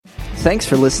Thanks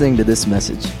for listening to this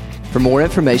message. For more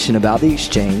information about The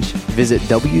Exchange, visit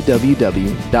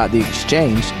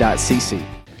www.theexchange.cc.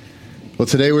 Well,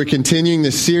 today we're continuing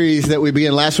the series that we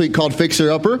began last week called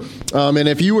Fixer Upper. And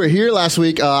if you were here last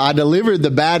week, I delivered the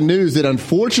bad news that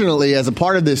unfortunately, as a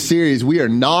part of this series, we are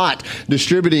not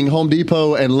distributing Home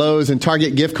Depot and Lowe's and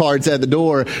Target gift cards at the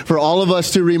door for all of us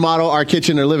to remodel our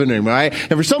kitchen or living room, all right?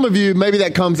 And for some of you, maybe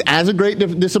that comes as a great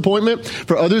disappointment.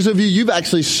 For others of you, you've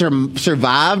actually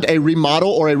survived a remodel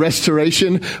or a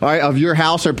restoration, all right, of your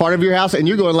house or part of your house, and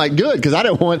you're going like, good, because I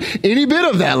don't want any bit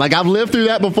of that. Like, I've lived through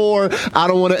that before. I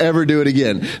don't want to ever do it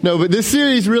again. No, but this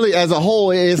series really as a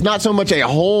whole is not so much a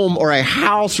home or a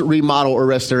house remodel or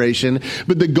restoration,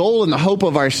 but the goal and the hope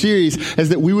of our series is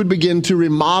that we would begin to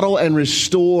remodel and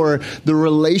restore the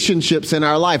relationships in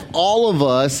our life. All of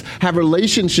us have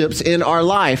relationships in our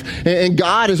life. And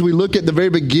God, as we look at the very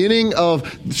beginning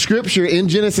of Scripture in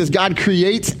Genesis, God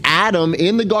creates Adam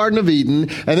in the Garden of Eden.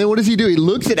 And then what does he do? He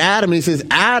looks at Adam and he says,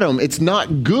 Adam, it's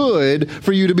not good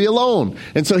for you to be alone.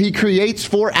 And so he creates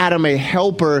for Adam a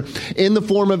helper in the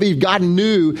form of Eve. God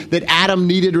knew that Adam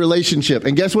needed relationship.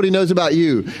 And guess what he knows about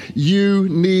you? You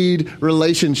need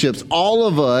relationships. All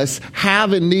of us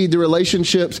have and need the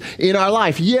relationships in our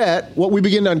life. Yet, what we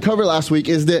began to uncover last week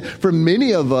is that for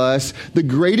many of us, the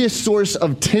greatest source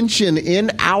of tension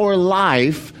in our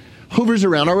life hovers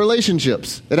around our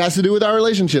relationships. It has to do with our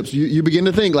relationships. You begin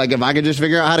to think, like, if I could just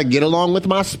figure out how to get along with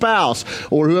my spouse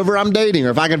or whoever I'm dating, or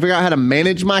if I could figure out how to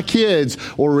manage my kids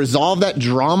or resolve that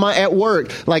drama at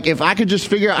work, like if I could just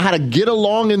figure out how to get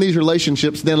along in these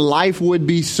relationships, then life would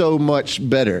be so much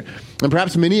better. And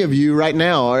perhaps many of you right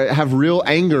now have real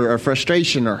anger or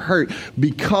frustration or hurt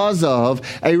because of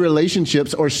a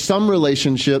relationships or some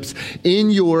relationships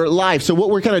in your life. So what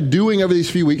we're kind of doing over these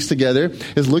few weeks together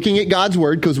is looking at God's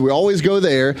Word, because we always go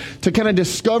there, to kind of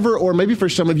discover, or maybe for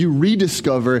some of you,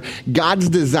 rediscover God's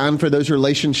design for those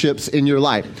relationships in your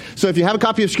life. So if you have a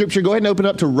copy of Scripture, go ahead and open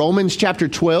up to Romans chapter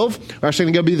 12. We're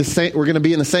actually going to be we're going to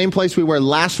be in the same place we were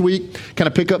last week. Kind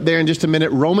of pick up there in just a minute.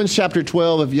 Romans chapter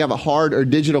 12, if you have a hard or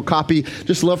digital copy,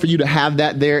 just love for you to have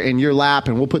that there in your lap,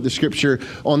 and we'll put the Scripture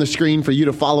on the screen for you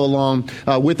to follow along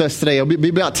with us today. It'll be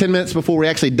about 10 minutes before we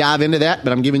actually dive into that,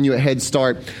 but I'm giving you a head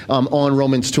start on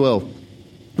Romans 12.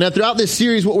 Now, throughout this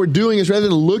series, what we're doing is rather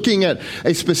than looking at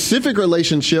a specific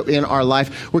relationship in our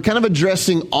life, we're kind of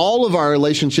addressing all of our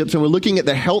relationships, and we're looking at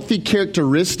the healthy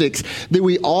characteristics that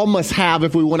we all must have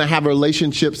if we want to have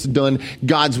relationships done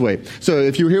God's way. So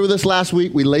if you were here with us last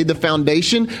week, we laid the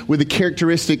foundation with the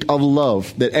characteristic of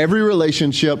love, that every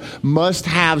relationship must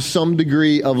have some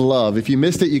degree of love. If you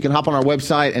missed it, you can hop on our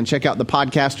website and check out the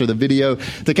podcast or the video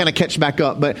to kind of catch back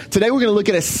up. But today we're going to look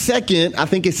at a second, I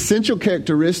think, essential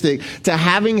characteristic to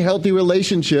having healthy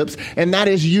relationships, and that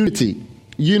is unity.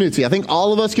 Unity. I think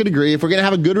all of us could agree if we're going to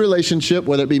have a good relationship,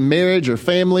 whether it be marriage or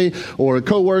family or a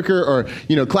coworker or,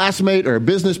 classmate or a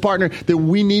business partner, that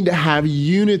we need to have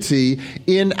unity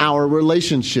in our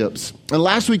relationships. And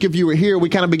last week, if you were here, we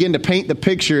kind of began to paint the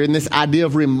picture in this idea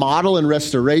of remodel and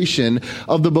restoration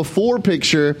of the before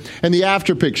picture and the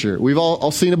after picture. We've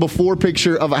all seen a before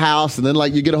picture of a house, and then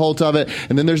you get a hold of it,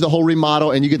 and then there's the whole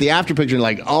remodel, and you get the after picture,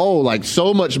 and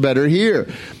so much better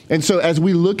here. And so as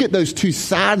we look at those two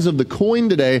sides of the coin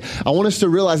today, I want us to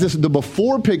realize this: the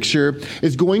before picture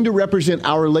is going to represent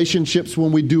our relationships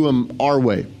when we do them our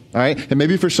way. All right. And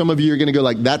maybe for some of you, you're going to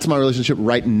go that's my relationship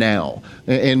right now.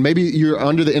 And maybe you're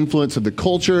under the influence of the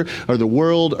culture or the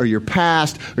world or your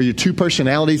past or your two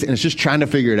personalities, and it's just trying to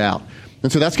figure it out.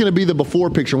 And so that's going to be the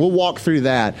before picture. We'll walk through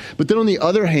that. But then on the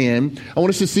other hand, I want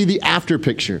us to see the after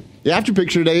picture. The after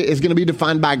picture today is going to be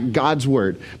defined by God's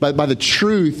Word, by the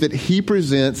truth that He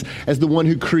presents as the one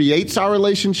who creates our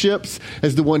relationships,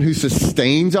 as the one who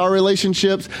sustains our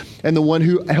relationships, and the one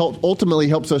who ultimately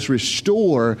helps us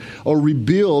restore or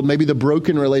rebuild maybe the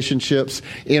broken relationships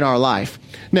in our life.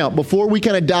 Now, before we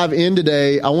kind of dive in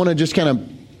today, I want to just kind of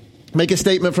make a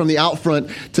statement from the out front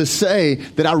to say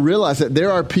that I realize that there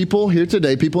are people here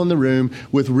today, people in the room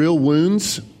with real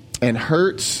wounds and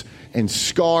hurts and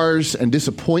scars and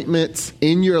disappointments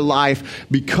in your life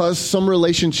because some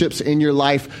relationships in your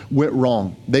life went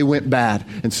wrong. They went bad,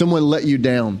 and someone let you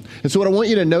down. And so what I want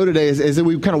you to know today is that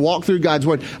we kind of walk through God's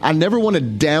Word. I never want to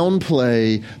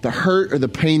downplay the hurt or the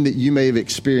pain that you may have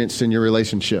experienced in your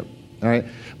relationship. All right.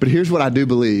 But here's what I do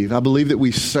believe. I believe that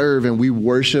we serve and we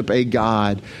worship a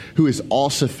God who is all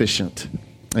sufficient.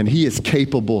 And He is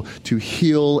capable to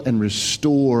heal and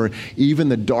restore even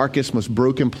the darkest, most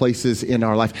broken places in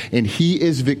our life. And He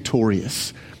is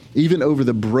victorious, even over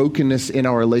the brokenness in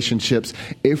our relationships,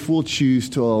 if we'll choose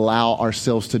to allow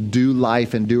ourselves to do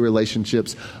life and do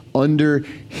relationships under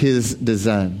His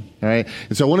design. All right.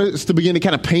 And so I want us to begin to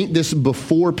kind of paint this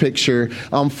before picture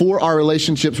for our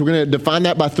relationships. We're going to define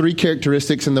that by 3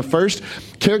 characteristics. And the first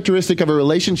characteristic of a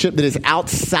relationship that is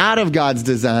outside of God's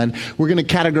design, we're going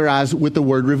to categorize with the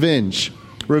word revenge.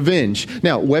 Revenge.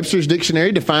 Now, Webster's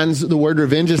dictionary defines the word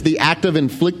revenge as the act of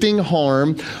inflicting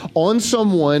harm on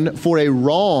someone for a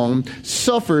wrong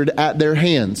suffered at their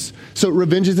hands. So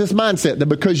revenge is this mindset that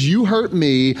because you hurt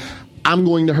me, I'm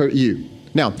going to hurt you.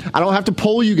 Now, I don't have to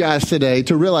poll you guys today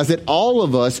to realize that all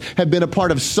of us have been a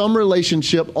part of some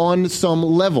relationship on some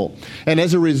level. And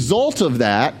as a result of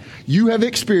that, you have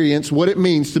experienced what it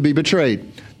means to be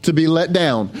betrayed, to be let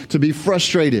down, to be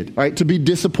frustrated, right? To be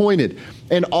disappointed.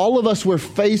 And all of us were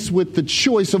faced with the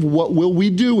choice of what will we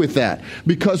do with that?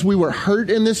 Because we were hurt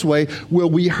in this way, will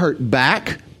we hurt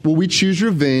back? Will we choose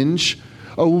revenge?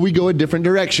 Or will we go a different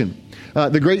direction?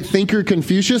 The great thinker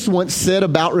Confucius once said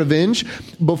about revenge,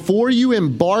 before you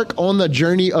embark on the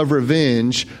journey of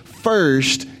revenge,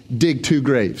 first dig 2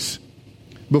 graves.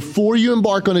 Before you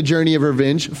embark on a journey of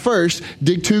revenge, first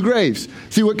dig 2 graves.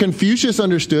 See, what Confucius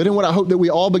understood, and what I hope that we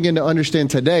all begin to understand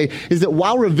today, is that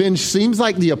while revenge seems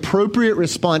like the appropriate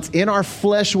response in our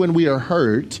flesh when we are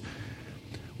hurt,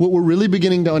 what we're really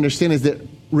beginning to understand is that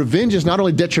revenge is not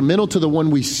only detrimental to the one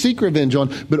we seek revenge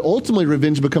on, but ultimately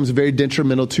revenge becomes very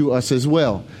detrimental to us as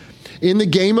well. In the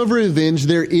game of revenge,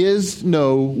 there is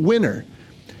no winner.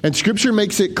 And Scripture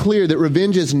makes it clear that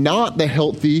revenge is not the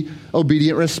healthy,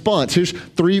 obedient response. Here's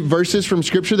 3 verses from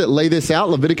Scripture that lay this out.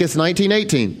 Leviticus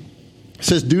 19:18. It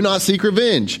says, do not seek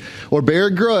revenge or bear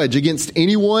a grudge against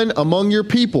anyone among your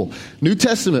people. New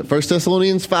Testament, 1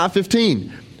 Thessalonians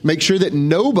 5:15. Make sure that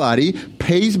nobody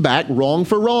pays back wrong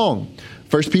for wrong.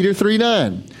 1 Peter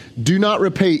 3:9. Do not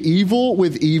repay evil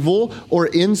with evil or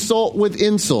insult with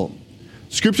insult.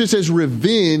 Scripture says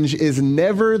revenge is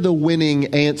never the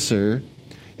winning answer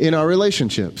in our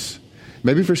relationships.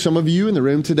 Maybe for some of you in the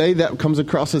room today, that comes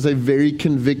across as a very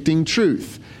convicting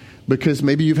truth. Because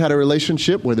maybe you've had a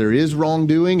relationship where there is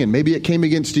wrongdoing and maybe it came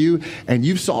against you and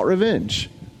you've sought revenge.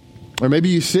 Or maybe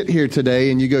you sit here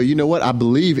today and you go, you know what? I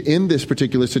believe in this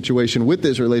particular situation with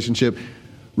this relationship,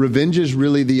 revenge is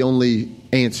really the only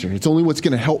answer. It's only what's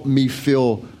going to help me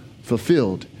feel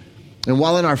fulfilled. And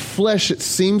while in our flesh it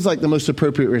seems like the most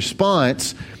appropriate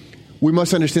response, we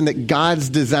must understand that God's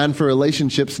design for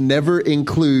relationships never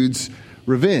includes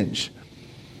revenge.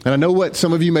 And I know what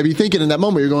some of you may be thinking in that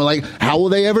moment. You're going like, how will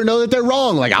they ever know that they're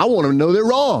wrong? Like, I want to know they're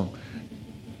wrong.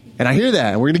 And I hear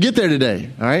that, and we're going to get there today,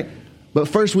 all right? But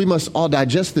first, we must all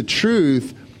digest the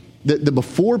truth that the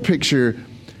before picture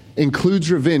includes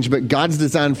revenge, but God's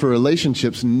design for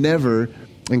relationships never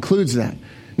includes that.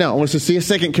 Now, I want us to see a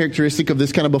second characteristic of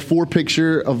this kind of before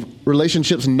picture of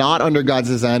relationships not under God's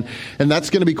design, and that's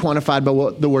going to be quantified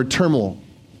by the word turmoil.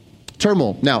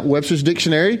 Turmoil. Now, Webster's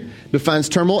dictionary defines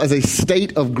turmoil as a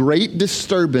state of great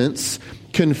disturbance,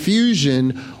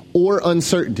 confusion, or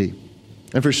uncertainty.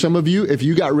 And for some of you, if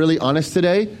you got really honest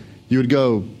today, you would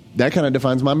go, that kind of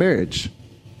defines my marriage,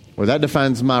 or that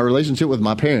defines my relationship with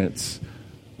my parents,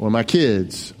 or my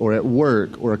kids, or at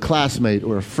work, or a classmate,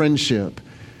 or a friendship,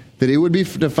 that it would be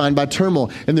defined by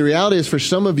turmoil. And the reality is, for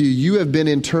some of you, you have been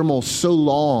in turmoil so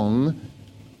long,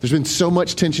 there's been so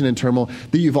much tension and turmoil,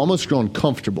 that you've almost grown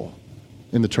comfortable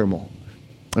in the turmoil.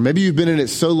 Or maybe you've been in it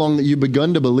so long that you've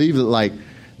begun to believe that, like,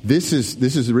 this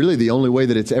is really the only way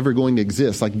that it's ever going to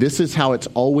exist. Like, this is how it's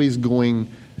always going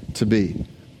to be.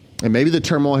 And maybe the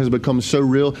turmoil has become so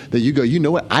real that you go, you know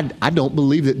what, I don't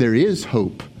believe that there is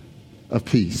hope of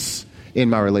peace in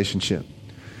my relationship.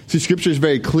 See, Scripture is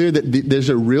very clear that there's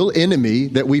a real enemy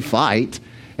that we fight.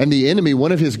 And the enemy,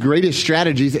 one of his greatest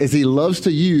strategies is he loves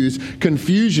to use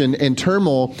confusion and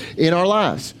turmoil in our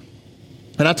lives.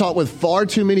 And I talk with far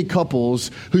too many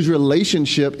couples whose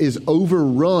relationship is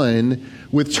overrun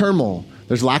with turmoil.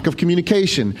 There's lack of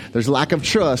communication. There's lack of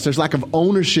trust. There's lack of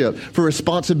ownership for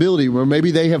responsibility where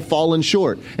maybe they have fallen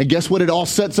short. And guess what it all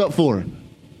sets up for?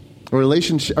 A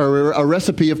relationship or a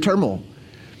recipe of turmoil.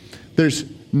 There's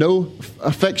no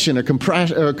affection or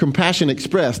compassion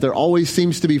expressed. There always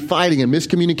seems to be fighting and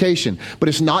miscommunication. But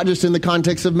it's not just in the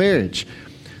context of marriage.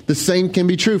 The same can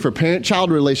be true for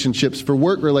parent-child relationships, for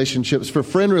work relationships, for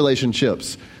friend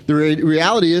relationships. The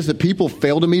reality is that people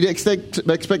fail to meet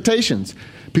expectations.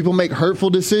 People make hurtful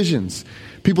decisions.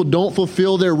 People don't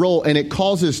fulfill their role, and it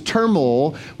causes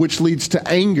turmoil, which leads to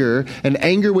anger, and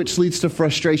anger which leads to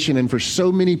frustration. And for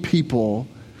so many people,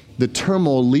 the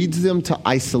turmoil leads them to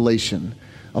isolation,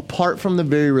 apart from the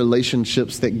very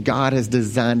relationships that God has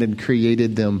designed and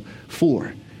created them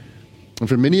for. And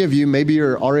for many of you, maybe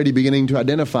you're already beginning to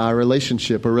identify a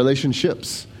relationship or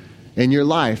relationships in your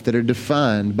life that are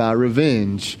defined by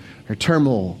revenge or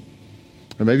turmoil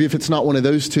Or maybe if it's not one of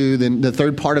those two, then the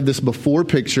third part of this before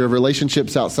picture of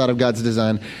relationships outside of God's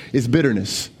design is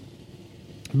bitterness.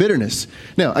 Bitterness.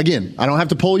 Now, again, I don't have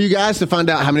to poll you guys to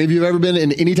find out how many of you have ever been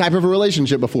in any type of a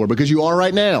relationship before, because you are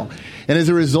right now. And as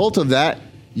a result of that,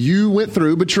 you went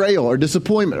through betrayal or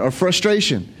disappointment or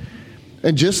frustration.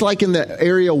 And just like in the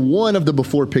area 1 of the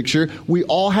before picture, we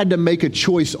all had to make a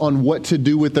choice on what to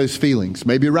do with those feelings.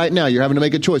 Maybe right now you're having to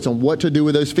make a choice on what to do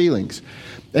with those feelings.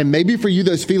 And maybe for you,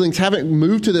 those feelings haven't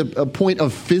moved to the point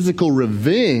of physical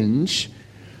revenge,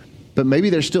 but maybe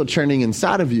they're still churning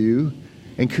inside of you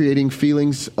and creating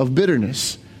feelings of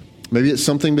bitterness. Maybe it's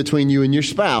something between you and your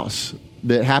spouse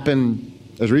that happened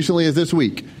as recently as this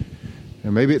week.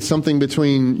 Or maybe it's something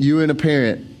between you and a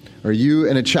parent or you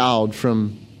and a child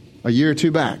from a year or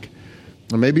two back.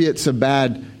 Or maybe it's a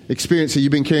bad experience that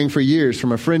you've been carrying for years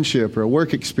from a friendship or a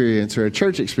work experience or a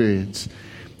church experience.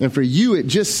 And for you, it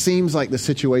just seems like the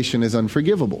situation is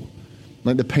unforgivable.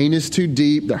 Like the pain is too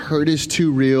deep, the hurt is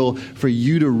too real for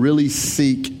you to really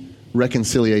seek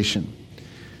reconciliation.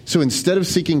 So instead of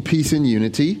seeking peace and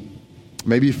unity,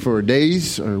 maybe for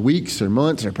days or weeks or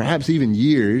months or perhaps even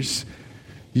years,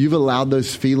 you've allowed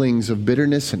those feelings of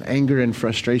bitterness and anger and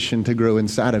frustration to grow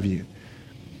inside of you.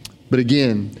 But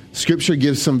again, Scripture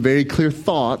gives some very clear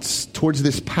thoughts towards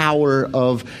this power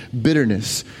of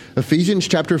bitterness. Ephesians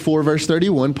chapter 4, verse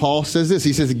 31, Paul says this.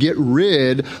 He says, get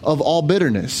rid of all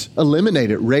bitterness. Eliminate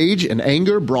it. Rage and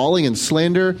anger, brawling and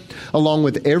slander, along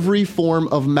with every form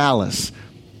of malice.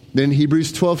 Then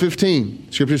Hebrews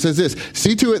 12:15, Scripture says this,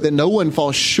 see to it that no one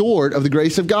falls short of the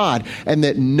grace of God, and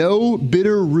that no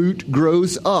bitter root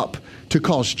grows up to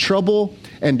cause trouble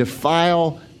and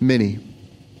defile many.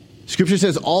 Scripture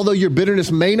says, although your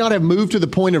bitterness may not have moved to the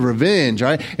point of revenge,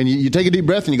 right? And you take a deep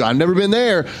breath and you go, I've never been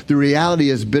there. The reality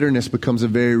is bitterness becomes a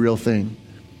very real thing.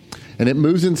 And it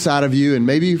moves inside of you. And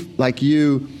maybe like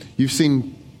you've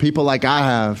seen people like I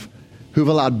have who've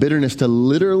allowed bitterness to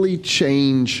literally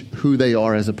change who they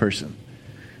are as a person.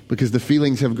 Because the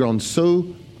feelings have grown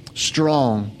so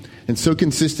strong and so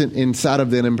consistent inside of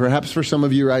them. And perhaps for some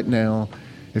of you right now,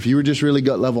 if you were just really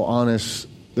gut level honest,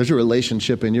 there's a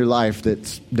relationship in your life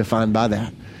that's defined by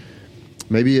that.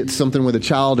 Maybe it's something with a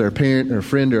child or a parent or a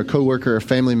friend or a coworker or a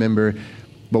family member.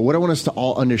 But what I want us to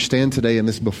all understand today in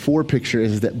this before picture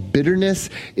is that bitterness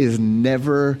is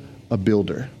never a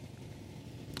builder.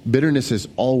 Bitterness is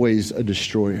always a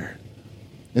destroyer.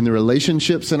 In the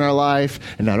relationships in our life,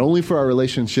 and not only for our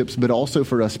relationships, but also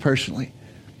for us personally.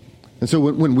 And so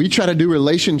when we try to do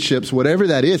relationships, whatever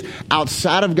that is,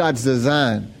 outside of God's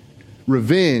design,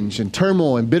 revenge and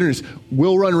turmoil and bitterness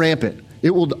will run rampant. It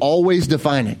will always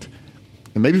define it.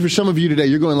 And maybe for some of you today,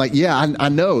 you're going like, yeah, I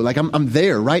know, like I'm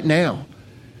there right now.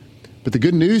 But the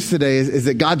good news today is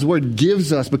that God's word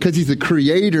gives us, because he's the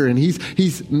creator and he's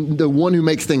the one who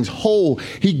makes things whole.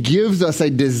 He gives us a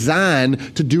design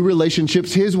to do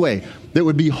relationships his way that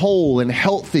would be whole and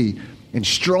healthy and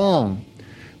strong.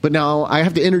 But now I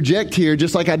have to interject here,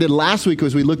 just like I did last week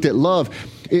as we looked at love.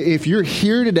 If you're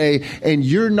here today and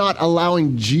you're not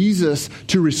allowing Jesus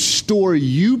to restore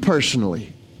you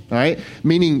personally, all right?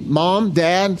 Meaning mom,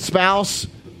 dad, spouse,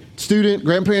 student,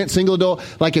 grandparent, single adult,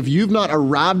 like if you've not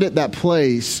arrived at that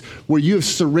place where you have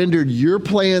surrendered your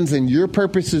plans and your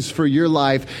purposes for your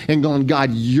life and gone,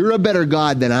 God, you're a better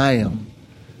God than I am.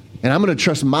 And I'm going to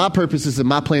trust my purposes and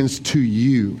my plans to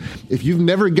you. If you've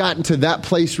never gotten to that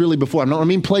place really before, I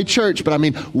mean play church, but I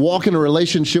mean walk in a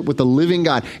relationship with the living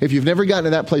God. If you've never gotten to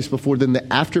that place before, then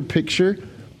the after picture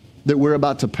that we're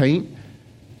about to paint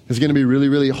is going to be really,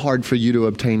 really hard for you to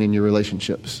obtain in your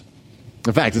relationships.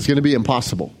 In fact, it's going to be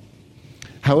impossible.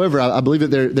 However, I believe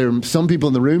that there are some people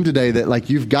in the room today that like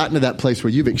you've gotten to that place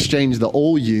where you've exchanged the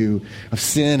old you of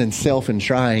sin and self and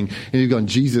trying, and you've gone,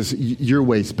 Jesus, your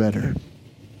way's better.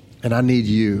 And I need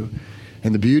you.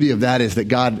 And the beauty of that is that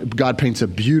God paints a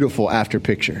beautiful after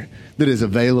picture that is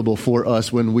available for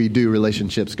us when we do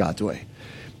relationships God's way.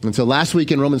 And so last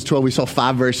week in Romans 12, we saw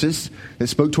 5 verses that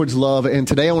spoke towards love. And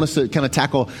today I want us to kind of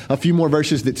tackle a few more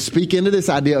verses that speak into this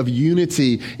idea of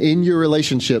unity in your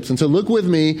relationships. And so look with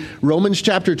me, Romans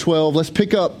chapter 12. Let's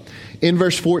pick up in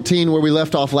verse 14 where we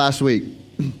left off last week.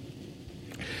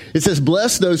 It says,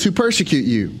 bless those who persecute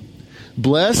you.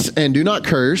 Bless and do not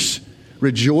curse.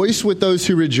 Rejoice with those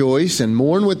who rejoice and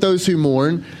mourn with those who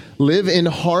mourn. Live in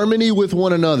harmony with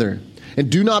one another. And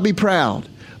do not be proud,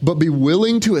 but be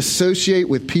willing to associate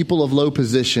with people of low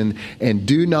position, and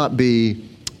do not be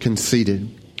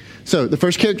conceited. So the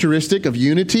first characteristic of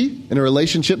unity in a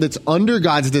relationship that's under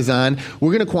God's design,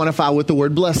 we're going to quantify with the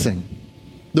word blessing.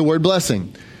 The word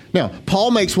blessing. Now,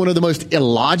 Paul makes one of the most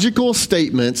illogical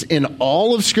statements in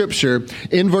all of Scripture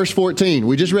in verse 14.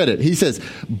 We just read it. He says,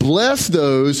 bless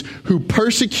those who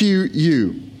persecute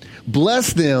you.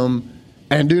 Bless them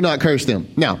and do not curse them.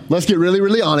 Now, let's get really,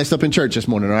 really honest up in church this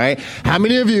morning, all right? How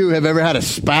many of you have ever had a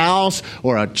spouse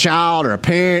or a child or a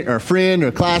parent or a friend or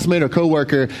a classmate or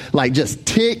coworker like just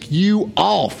tick you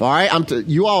off, all right?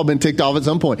 You all have been ticked off at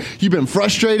some point. You've been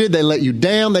frustrated, they let you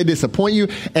down, they disappoint you,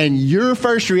 and your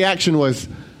first reaction was,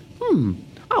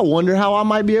 I wonder how I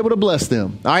might be able to bless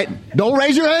them. All right. Don't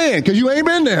raise your hand because you ain't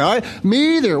been there. All right.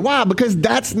 Me either. Why? Because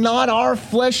that's not our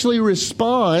fleshly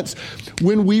response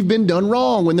when we've been done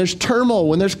wrong, when there's turmoil,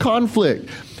 when there's conflict.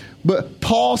 But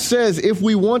Paul says if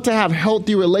we want to have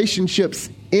healthy relationships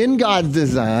in God's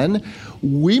design,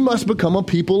 we must become a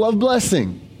people of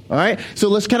blessing. All right. So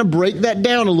let's kind of break that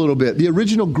down a little bit. The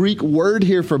original Greek word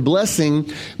here for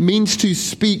blessing means to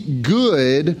speak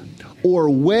good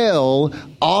or well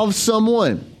of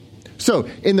someone. So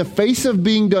in the face of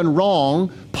being done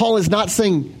wrong, Paul is not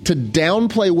saying to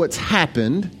downplay what's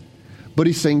happened, but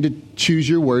he's saying to choose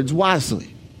your words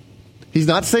wisely. He's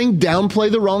not saying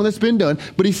downplay the wrong that's been done,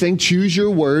 but he's saying choose your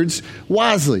words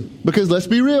wisely. Because let's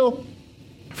be real,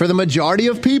 for the majority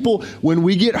of people, when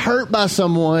we get hurt by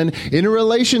someone in a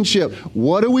relationship,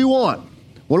 what do we want?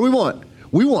 What do we want?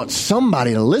 We want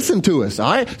somebody to listen to us,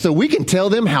 all right? So we can tell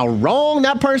them how wrong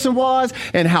that person was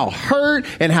and how hurt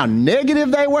and how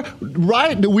negative they were,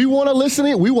 right? Do we want to listen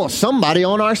to it? We want somebody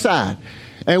on our side.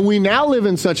 And we now live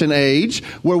in such an age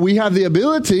where we have the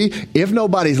ability, if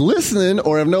nobody's listening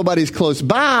or if nobody's close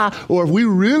by, or if we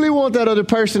really want that other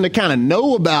person to kind of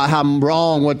know about how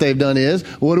wrong what they've done is,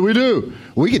 what do?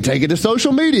 We can take it to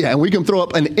social media and we can throw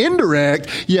up an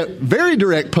indirect yet very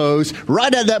direct post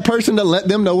right at that person to let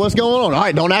them know what's going on. All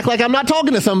right, don't act like I'm not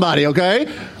talking to somebody,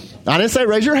 okay? I didn't say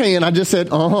raise your hand. I just said,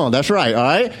 that's right, all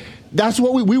right? That's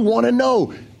what we want to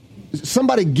know.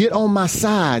 Somebody get on my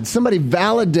side. Somebody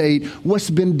validate what's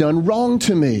been done wrong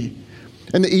to me.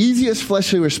 And the easiest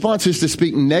fleshly response is to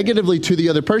speak negatively to the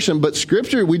other person. But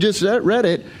Scripture, we just read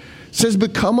it, says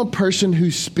become a person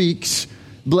who speaks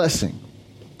blessing.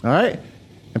 All right?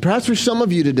 And perhaps for some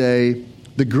of you today,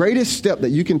 the greatest step that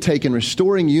you can take in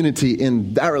restoring unity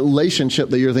in that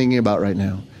relationship that you're thinking about right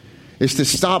now is to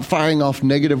stop firing off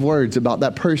negative words about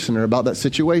that person or about that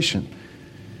situation.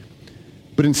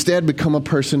 But instead become a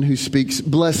person who speaks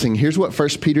blessing. Here's what 1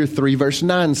 Peter 3 verse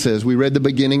 9 says. We read the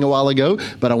beginning a while ago,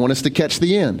 but I want us to catch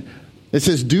the end. It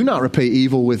says, do not repay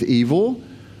evil with evil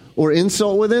or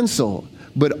insult with insult.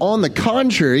 But on the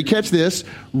contrary, catch this,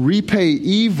 repay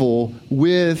evil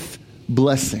with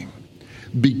blessing.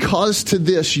 Because to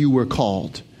this you were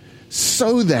called,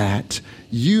 so that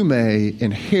you may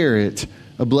inherit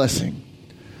a blessing.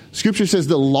 Scripture says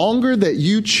the longer that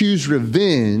you choose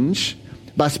revenge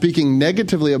by speaking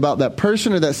negatively about that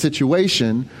person or that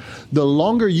situation, the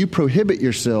longer you prohibit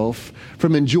yourself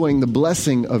from enjoying the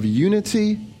blessing of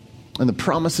unity and the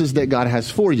promises that God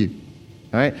has for you.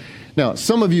 All right. Now,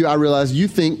 some of you, I realize you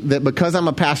think that because I'm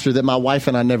a pastor that my wife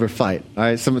and I never fight. All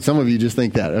right. Some of you just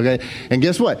think that. Okay. And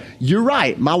guess what? You're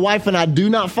right. My wife and I do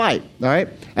not fight. All right.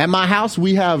 At my house,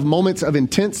 we have moments of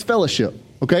intense fellowship.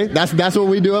 Okay. That's what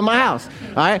we do at my house.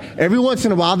 All right. Every once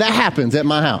in a while, that happens at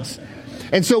my house.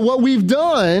 And so what we've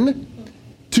done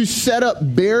to set up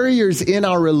barriers in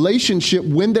our relationship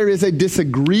when there is a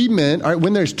disagreement, or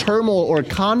when there's turmoil or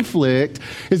conflict,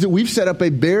 is that we've set up a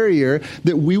barrier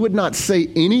that we would not say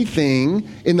anything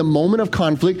in the moment of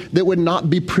conflict that would not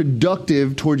be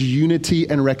productive towards unity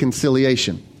and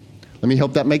reconciliation. Let me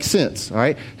help that make sense, all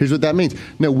right? Here's what that means.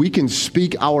 Now, we can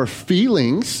speak our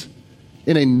feelings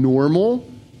in a normal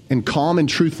and calm and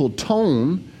truthful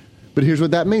tone, but here's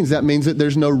what that means. That means that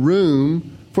there's no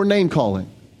room for name calling.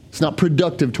 It's not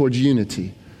productive towards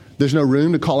unity. There's no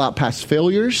room to call out past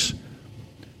failures.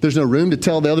 There's no room to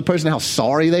tell the other person how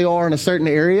sorry they are in a certain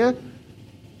area. And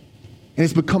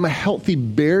it's become a healthy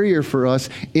barrier for us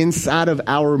inside of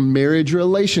our marriage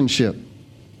relationship.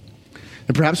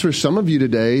 And perhaps for some of you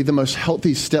today, the most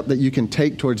healthy step that you can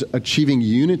take towards achieving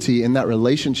unity in that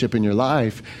relationship in your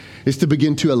life is to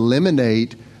begin to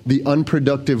eliminate the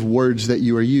unproductive words that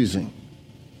you are using.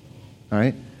 All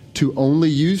right? To only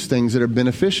use things that are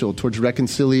beneficial towards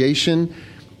reconciliation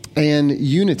and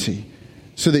unity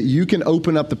so that you can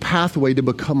open up the pathway to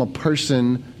become a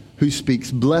person who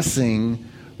speaks blessing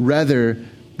rather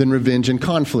than revenge and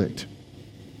conflict.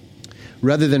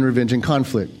 Rather than revenge and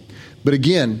conflict. But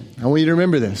again, I want you to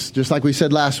remember this, just like we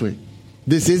said last week.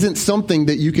 This isn't something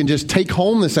that you can just take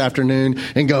home this afternoon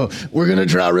and go, we're going to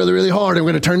try really, really hard, and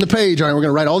we're going to turn the page, all right, we're going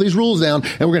to write all these rules down,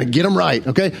 and we're going to get them right,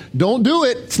 okay? Don't do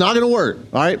it. It's not going to work,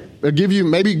 all right? It'll give you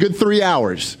maybe a good 3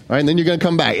 hours, all right, and then you're going to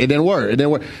come back. It didn't work. It didn't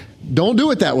work. Don't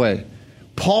do it that way.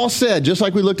 Paul said, just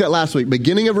like we looked at last week,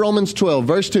 beginning of Romans 12,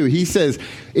 verse 2, he says,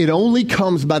 it only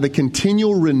comes by the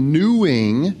continual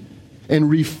renewing and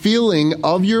refilling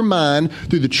of your mind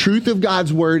through the truth of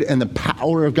God's word and the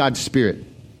power of God's Spirit.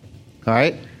 All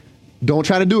right? Don't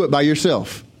try to do it by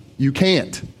yourself. You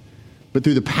can't. But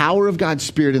through the power of God's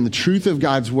Spirit and the truth of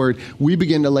God's word, we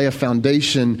begin to lay a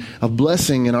foundation of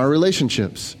blessing in our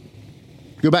relationships.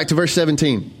 Go back to verse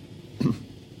 17.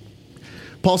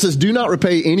 Paul says, do not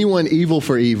repay anyone evil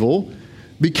for evil.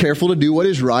 Be careful to do what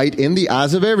is right in the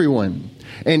eyes of everyone.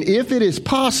 And if it is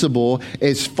possible,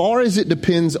 as far as it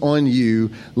depends on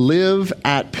you, live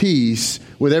at peace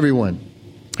with everyone.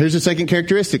 Here's the second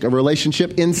characteristic of a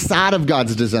relationship inside of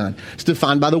God's design. It's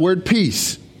defined by the word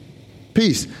peace.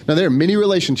 Peace. Now, there are many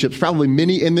relationships, probably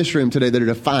many in this room today, that are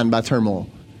defined by turmoil.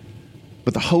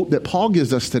 But the hope that Paul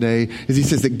gives us today is he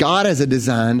says that God has a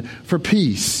design for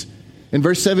peace. In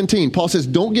verse 17, Paul says,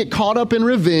 don't get caught up in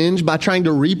revenge by trying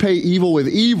to repay evil with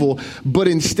evil. But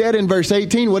instead, in verse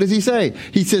 18, what does he say?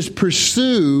 He says,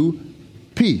 pursue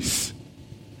peace.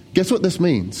 Guess what this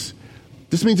means?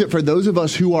 This means that for those of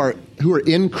us who are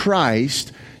in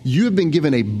Christ, you have been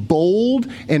given a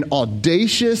bold and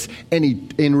audacious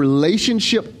and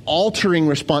relationship-altering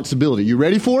responsibility. You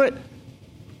ready for it?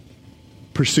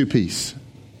 Pursue peace.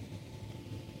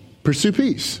 Pursue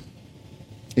peace.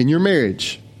 In your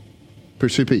marriage,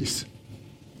 pursue peace.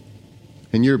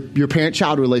 In your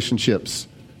parent-child relationships,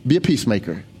 be a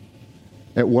peacemaker.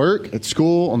 At work, at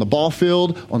school, on the ball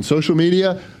field, on social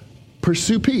media,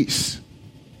 pursue peace.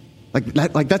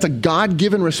 Like that's a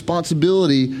God-given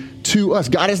responsibility to us.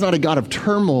 God is not a God of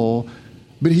turmoil,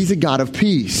 but he's a God of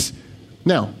peace.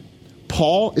 Now,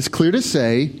 Paul is clear to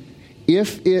say,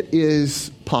 if it is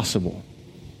possible.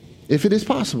 If it is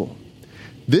possible.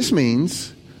 This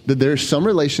means that there are some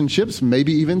relationships,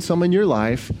 maybe even some in your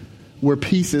life, where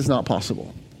peace is not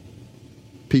possible.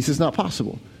 Peace is not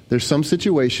possible. There's some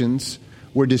situations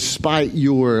where despite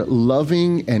your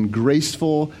loving and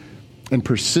graceful and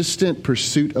persistent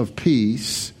pursuit of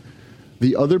peace,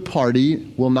 the other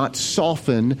party will not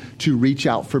soften to reach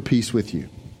out for peace with you.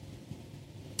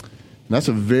 And that's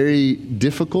a very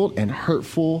difficult and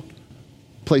hurtful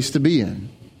place to be in.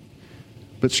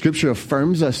 But Scripture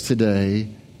affirms us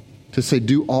today to say,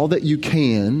 do all that you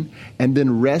can and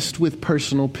then rest with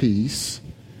personal peace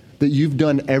that you've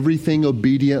done everything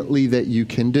obediently that you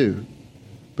can do.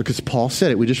 Because Paul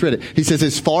said it. We just read it. He says,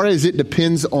 as far as it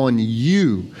depends on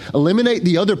you, eliminate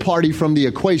the other party from the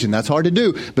equation. That's hard to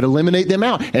do, but eliminate them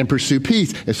out and pursue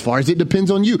peace. As far as it depends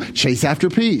on you, chase after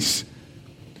peace.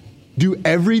 Do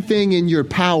everything in your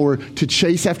power to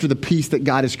chase after the peace that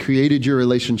God has created your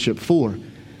relationship for.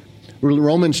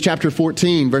 Romans chapter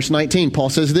 14, verse 19, Paul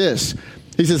says this.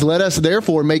 He says, let us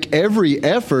therefore make every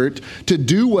effort to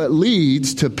do what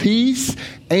leads to peace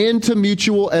and to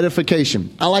mutual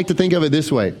edification. I like to think of it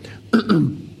this way.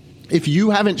 If you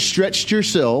haven't stretched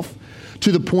yourself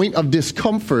to the point of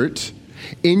discomfort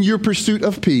in your pursuit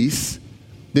of peace,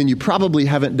 then you probably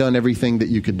haven't done everything that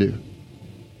you could do.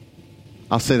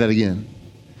 I'll say that again.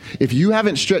 If you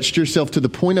haven't stretched yourself to the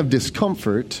point of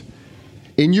discomfort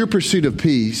in your pursuit of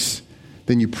peace,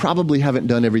 then you probably haven't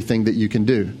done everything that you can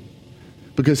do.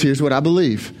 Because here's what I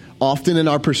believe. Often in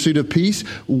our pursuit of peace,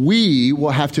 we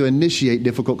will have to initiate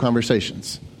difficult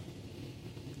conversations.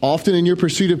 Often in your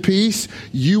pursuit of peace,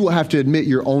 you will have to admit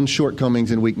your own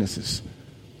shortcomings and weaknesses.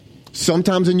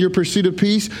 Sometimes in your pursuit of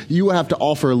peace, you will have to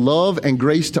offer love and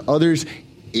grace to others,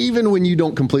 even when you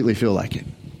don't completely feel like it.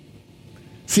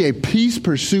 See, a peace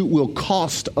pursuit will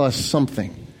cost us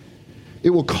something. It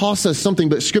will cost us something,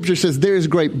 but Scripture says there is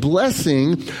great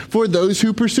blessing for those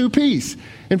who pursue peace.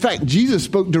 In fact, Jesus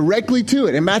spoke directly to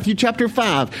it in Matthew chapter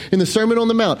 5 in the Sermon on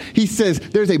the Mount. He says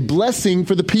there's a blessing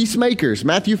for the peacemakers.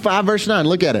 Matthew 5 verse 9,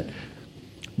 look at it.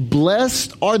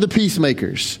 Blessed are the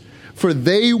peacemakers, for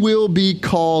they will be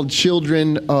called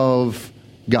children of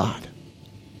God.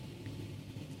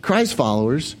 Christ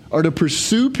followers are to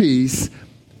pursue peace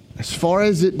as far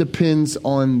as it depends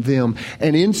on them.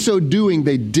 And in so doing,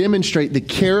 they demonstrate the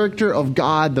character of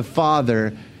God the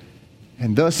Father,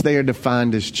 and thus they are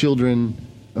defined as children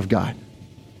of God.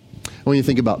 When you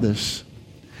think about this,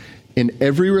 in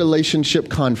every relationship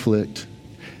conflict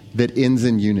that ends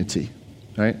in unity,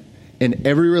 right? In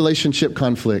every relationship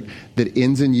conflict that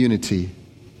ends in unity,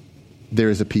 there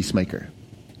is a peacemaker.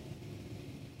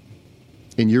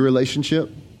 In your relationship,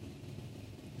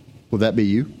 will that be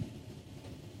you?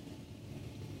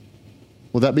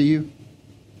 Will that be you?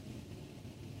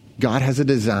 God has a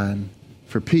design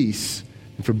for peace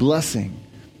and for blessing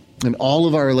in all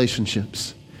of our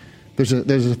relationships. There's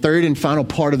a third and final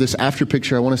part of this after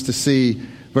picture I want us to see.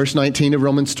 Verse 19 of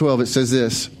Romans 12, it says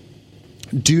this: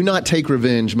 do not take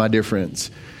revenge, my dear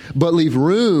friends, but leave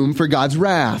room for God's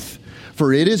wrath.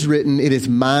 For it is written, it is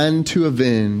mine to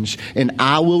avenge, and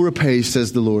I will repay,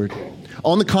 says the Lord.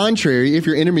 On the contrary, if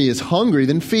your enemy is hungry,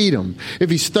 then feed him.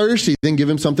 If he's thirsty, then give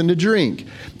him something to drink.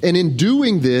 And in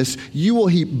doing this, you will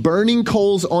heap burning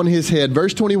coals on his head.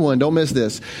 Verse 21, don't miss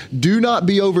this. Do not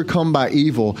be overcome by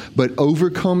evil, but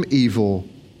overcome evil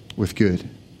with good.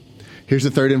 Here's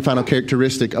the third and final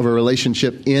characteristic of a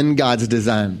relationship in God's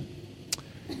design.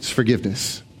 It's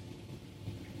forgiveness.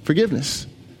 Forgiveness.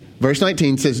 Verse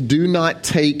 19 says, do not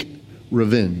take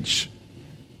revenge.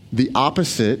 The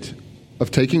opposite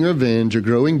of taking revenge or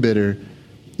growing bitter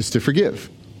is to forgive.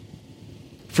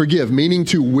 Forgive, meaning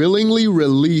to willingly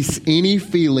release any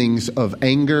feelings of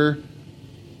anger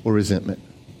or resentment.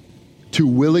 To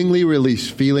willingly release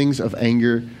feelings of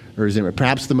anger or resentment.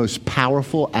 Perhaps the most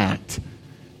powerful act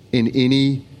in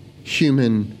any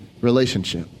human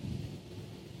relationship.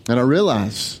 And I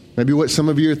realize maybe what some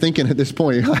of you are thinking at this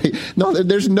point. Like, no,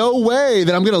 there's no way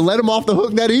that I'm going to let them off the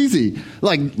hook that easy.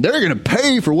 Like, they're going to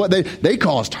pay for what they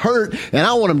caused hurt, and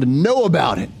I want them to know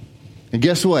about it. And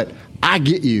guess what? I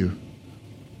get you,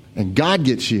 and God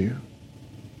gets you.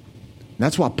 And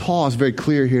that's why Paul is very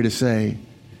clear here to say,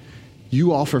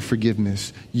 you offer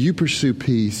forgiveness, you pursue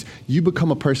peace, you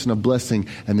become a person of blessing,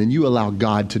 and then you allow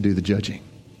God to do the judging.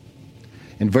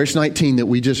 In verse 19 that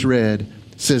we just read,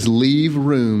 says leave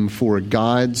room for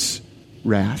God's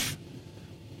wrath.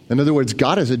 In other words,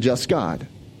 God is a just God.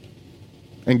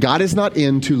 And God is not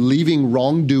into leaving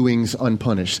wrongdoings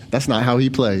unpunished. That's not how he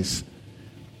plays.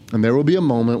 And there will be a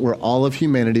moment where all of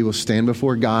humanity will stand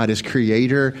before God as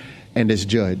creator and as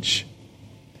judge.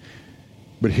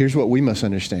 But here's what we must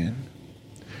understand.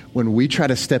 When we try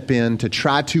to step in to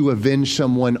try to avenge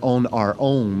someone on our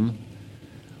own,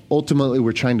 ultimately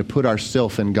we're trying to put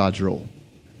ourselves in God's role.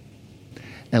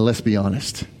 And let's be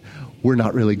honest, we're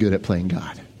not really good at playing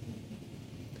God.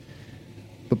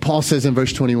 But Paul says in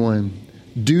verse 21,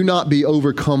 do not be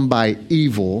overcome by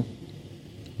evil,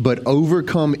 but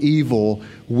overcome evil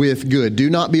with good. Do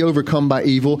not be overcome by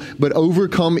evil, but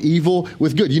overcome evil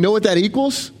with good. You know what that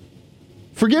equals?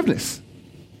 Forgiveness.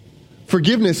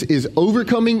 Forgiveness is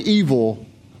overcoming evil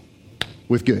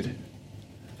with good.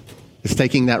 It's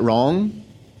taking that wrong,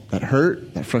 that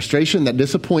hurt, that frustration, that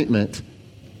disappointment,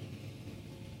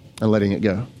 and letting it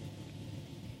go.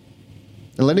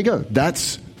 And letting it go.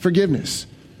 That's forgiveness.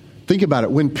 Think about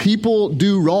it. When people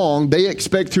do wrong, they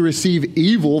expect to receive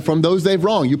evil from those they've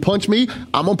wronged. You punch me,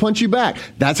 I'm going to punch you back.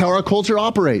 That's how our culture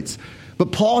operates.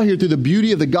 But Paul here, through the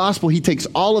beauty of the gospel, he takes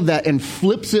all of that and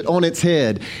flips it on its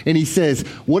head. And he says,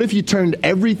 what if you turned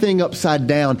everything upside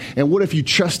down? And what if you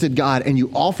trusted God and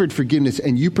you offered forgiveness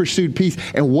and you pursued peace?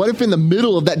 And what if in the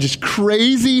middle of that just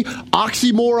crazy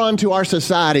oxymoron to our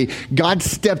society, God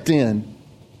stepped in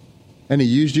and he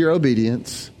used your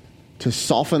obedience to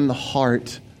soften the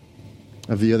heart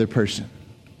of the other person?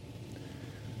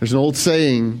 There's an old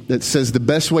saying that says the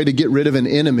best way to get rid of an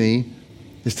enemy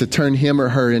is to turn him or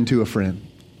her into a friend.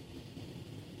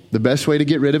 The best way to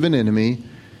get rid of an enemy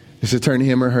is to turn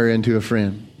him or her into a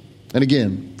friend. And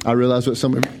again, I realize what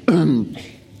some of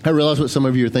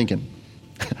you are thinking.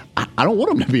 I don't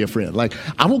want them to be a friend. Like,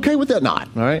 I'm okay with that not,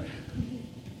 all right?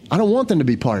 I don't want them to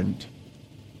be pardoned.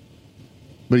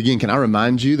 But again, can I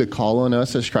remind you the call on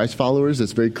us as Christ followers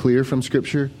that's very clear from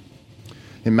Scripture?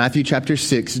 In Matthew chapter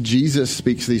 6, Jesus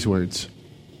speaks these words.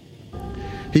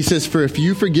 He says, for if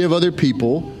you forgive other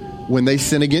people when they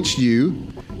sin against you,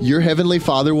 your heavenly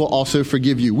Father will also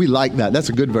forgive you. We like that. That's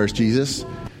a good verse, Jesus.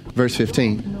 Verse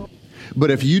 15. But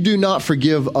if you do not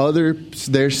forgive others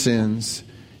their sins,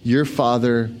 your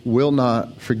Father will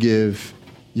not forgive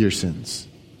your sins.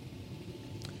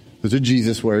 Those are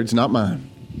Jesus' words, not mine.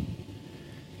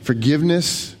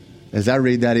 Forgiveness, as I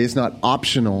read that, is not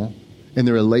optional in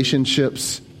the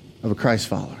relationships of a Christ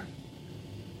follower.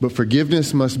 But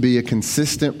forgiveness must be a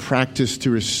consistent practice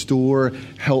to restore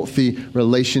healthy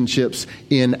relationships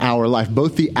in our life.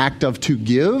 Both the act of to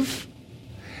give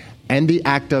and the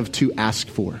act of to ask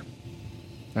for.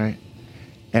 All right?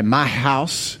 At my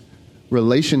house,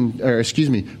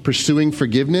 pursuing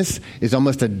forgiveness is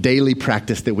almost a daily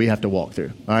practice that we have to walk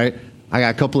through. All right? I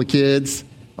got a couple of kids,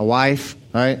 a wife,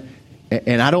 all right?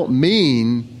 And I don't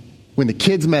mean when the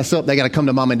kids mess up, they got to come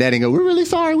to mom and daddy and go, we're really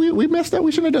sorry. We messed up.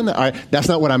 We shouldn't have done that. All right. That's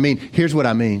not what I mean. Here's what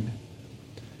I mean.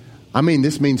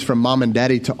 This means for mom and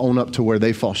daddy to own up to where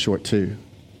they fall short too.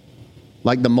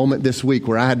 Like the moment this week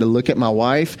where I had to look at my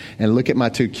wife and look at my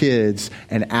 2 kids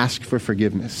and ask for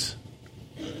forgiveness.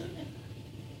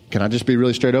 Can I just be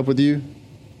really straight up with you?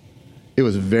 It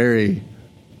was very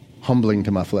humbling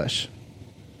to my flesh.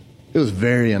 It was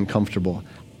very uncomfortable.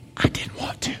 I didn't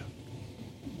want to.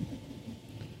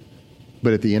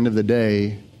 But at the end of the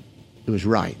day, it was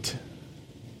right.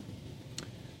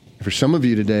 For some of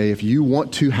you today, if you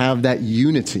want to have that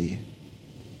unity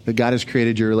that God has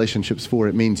created your relationships for,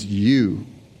 it means you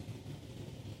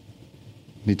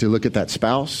need to look at that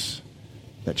spouse,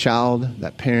 that child,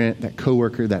 that parent, that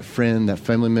coworker, that friend, that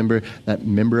family member, that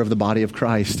member of the body of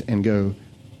Christ and go,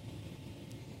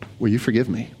 will you forgive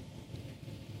me?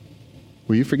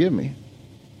 Will you forgive me?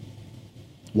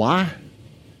 Why?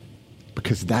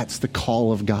 Because that's the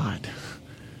call of God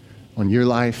on your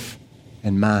life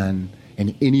and mine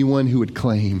and anyone who would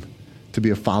claim to be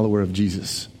a follower of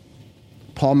Jesus.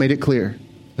 Paul made it clear.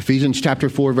 Ephesians chapter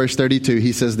 4, verse 32,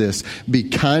 he says this, be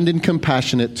kind and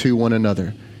compassionate to one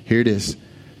another. Here it is.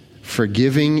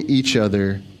 Forgiving each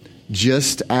other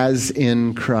just as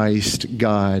in Christ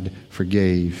God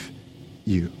forgave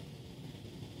you.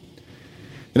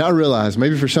 And I realize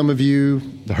maybe for some of you,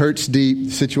 the hurt's deep,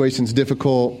 the situation's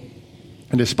difficult,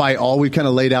 and despite all we've kind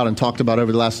of laid out and talked about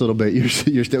over the last little bit,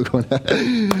 you're still going,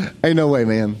 ain't no way,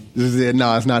 man. This is it.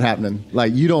 No, it's not happening.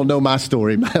 Like, you don't know my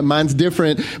story. Mine's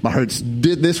different. My hurt's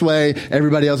this way.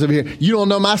 Everybody else over here. You don't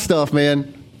know my stuff,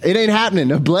 man. It ain't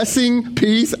happening. A blessing,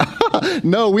 peace.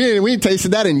 No, we ain't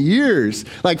tasted that in years.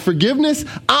 Like forgiveness,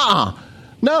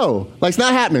 no. Like it's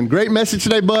not happening. Great message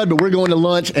today, bud, but we're going to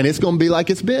lunch and it's going to be like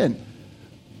it's been.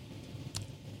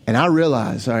 And I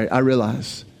realize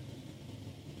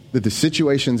that the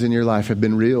situations in your life have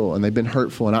been real and they've been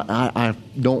hurtful. And I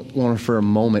don't want to for a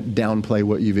moment downplay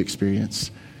what you've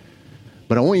experienced.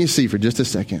 But I want you to see for just a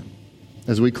second,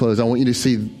 as we close, I want you to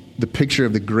see the picture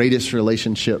of the greatest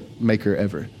relationship maker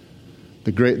ever.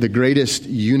 The greatest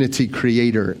unity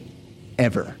creator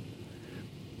ever.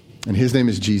 And his name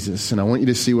is Jesus. And I want you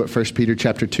to see what 1 Peter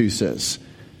chapter 2 says.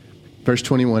 Verse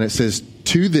 21, it says,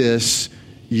 to this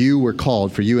you were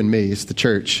called, for you and me, it's the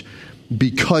church,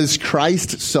 because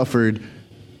Christ suffered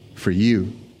for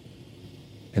you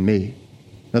and me.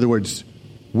 In other words,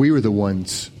 we were the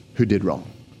ones who did wrong.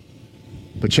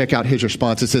 But check out his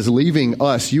response. It says, leaving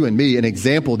us, you and me, an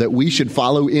example that we should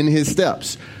follow in his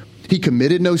steps. He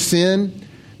committed no sin,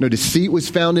 no deceit was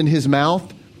found in his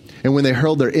mouth. And when they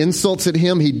hurled their insults at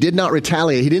him, he did not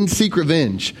retaliate. He didn't seek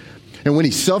revenge. And when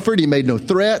he suffered, he made no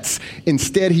threats.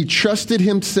 Instead, he trusted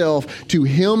himself to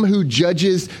him who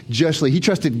judges justly. He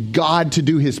trusted God to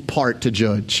do his part to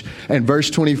judge. And verse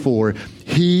 24,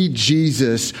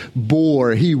 Jesus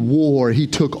he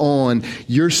took on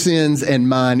your sins and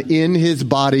mine in his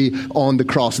body on the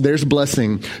cross. There's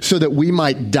blessing so that we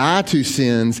might die to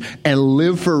sins and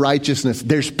live for righteousness.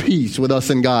 There's peace with us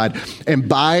and God. And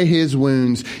by his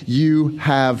wounds, you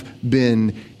have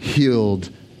been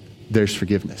healed. There's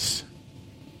forgiveness.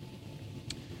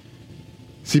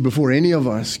 See, before any of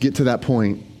us get to that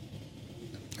point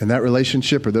in that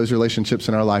relationship or those relationships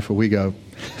in our life where we go,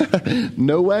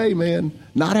 no way, man,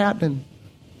 not happening.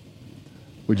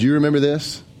 Would you remember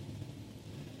this?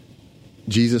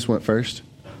 Jesus went first.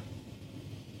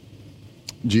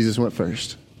 Jesus went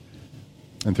first.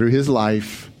 And through his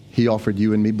life, he offered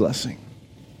you and me blessing.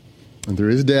 And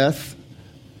through his death,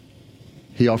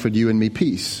 he offered you and me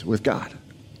peace with God.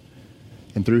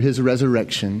 And through his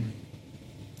resurrection,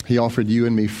 he offered you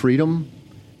and me freedom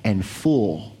and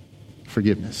full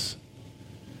forgiveness.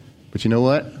 But you know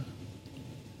what? It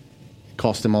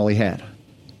cost him all he had.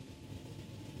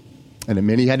 And it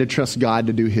meant he had to trust God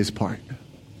to do his part.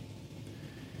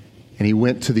 And he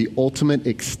went to the ultimate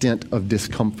extent of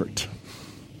discomfort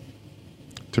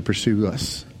to pursue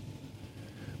us.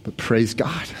 But praise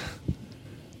God,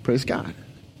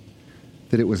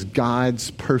 that it was God's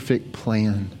perfect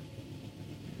plan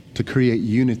to create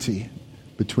unity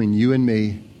between you and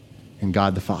me and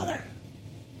God the Father.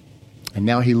 And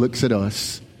now he looks at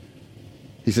us.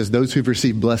 He says, those who've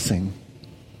received blessing,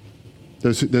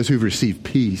 those who've received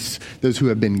peace, those who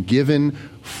have been given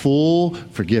full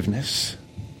forgiveness,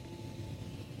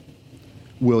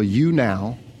 will you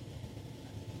now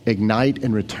ignite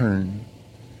and return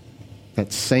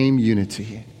that same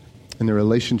unity in the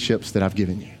relationships that I've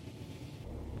given you?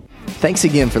 Thanks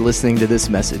again for listening to this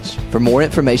message. For more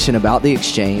information about The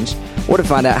Exchange, or to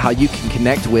find out how you can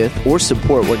connect with or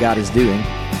support what God is doing,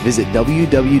 visit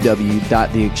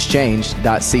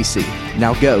www.theexchange.cc.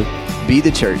 Now go, be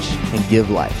the church, and give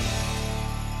life.